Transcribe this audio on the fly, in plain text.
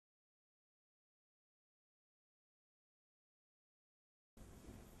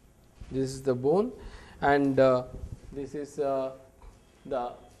This is the bone, and this is the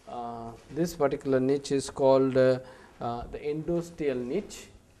this particular niche is called the endosteal niche.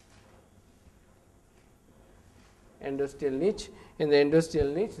 Endosteal niche. In the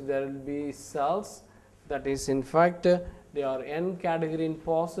endosteal niche, there will be cells that is in fact they are N cadherin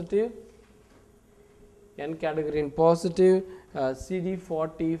positive,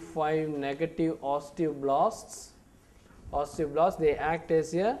 CD45 negative osteoblasts. They act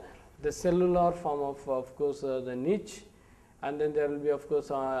as the cellular form of course the niche, and then there will be of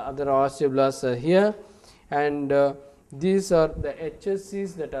course other osteoblasts here, and these are the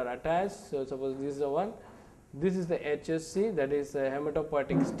HSCs that are attached. So, suppose this is the one, this is the HSC, that is a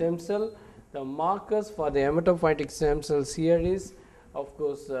hematopoietic stem cell. The markers for the hematopoietic stem cells here is of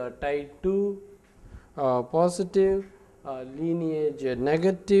course type 2 positive, lineage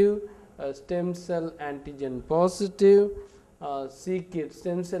negative, stem cell antigen positive, c-KIT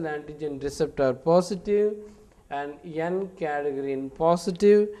stem cell antigen receptor positive, and N cadherin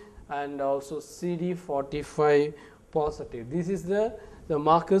positive, and also CD45 positive. This is the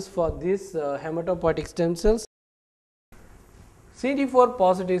markers for this hematopoietic stem cells. CD4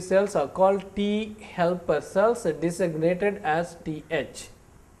 positive cells are called T helper cells, designated as TH.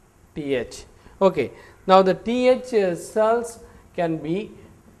 Okay. Now, the TH cells can be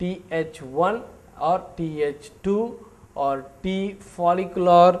TH1 or TH2 or T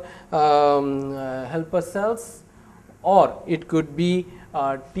follicular helper cells, or it could be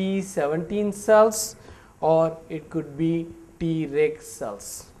T17 cells, or it could be Treg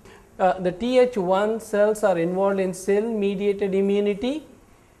cells. The TH1 cells are involved in cell mediated immunity,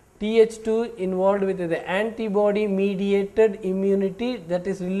 TH2 involved with the antibody mediated immunity that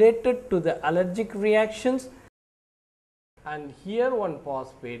is related to the allergic reactions, and here one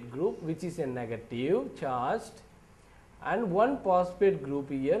phosphate group which is a negative charged, and one phosphate group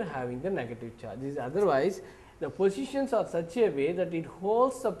here having the negative charge. This otherwise the positions are such a way that it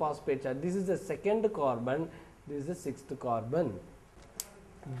holds the phosphate charge. This is the second carbon, this is the sixth carbon.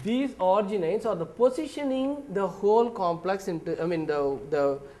 These arginines are the positioning the whole complex into,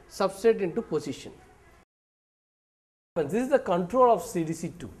 the substrate into position. This is the control of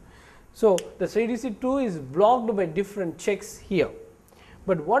CDC2. So, the CDC2 is blocked by different checks here,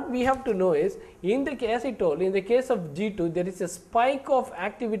 but what we have to know is, in the case I told, in the case of G2 there is a spike of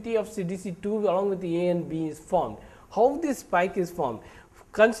activity of CDC2 along with the A and B is formed. How this spike is formed?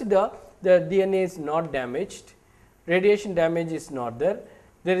 Consider the DNA is not damaged, radiation damage is not there,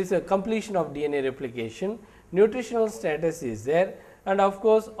 there is a completion of DNA replication, nutritional status is there, and of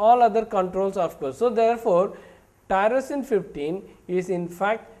course, all other controls are of course. So, therefore, tyrosine 15 is in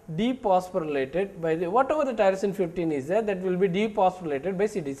fact dephosphorylated by the whatever the tyrosine 15 is there, that will be dephosphorylated by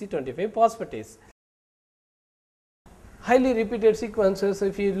CDC25 phosphatase. Highly repeated sequences,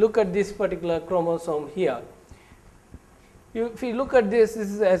 if you look at this particular chromosome here, if you look at this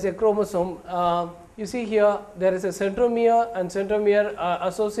is as a chromosome, you see here there is a centromere, and centromere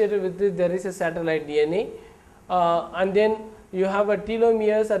associated with it there is a satellite DNA, and then you have a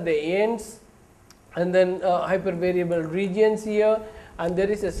telomeres at the ends, and then hypervariable regions here, and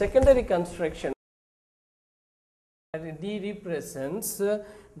there is a secondary construction. D represents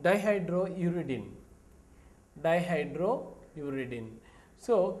dihydrouridine.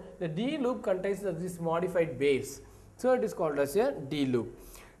 So, the D loop contains this modified base. So, it is called as a D loop.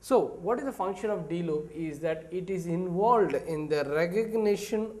 So, what is the function of D loop is that it is involved in the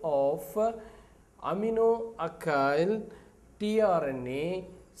recognition of aminoacyl tRNA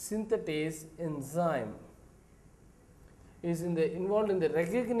synthetase enzyme, is involved in the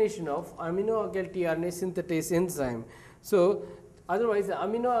recognition of aminoacyl tRNA synthetase enzyme. So, otherwise the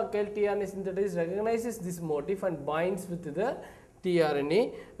aminoacyl tRNA synthetase recognizes this motif and binds with the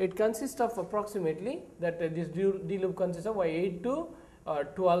tRNA. It consists of approximately that this D loop consists of 8 to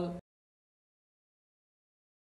 12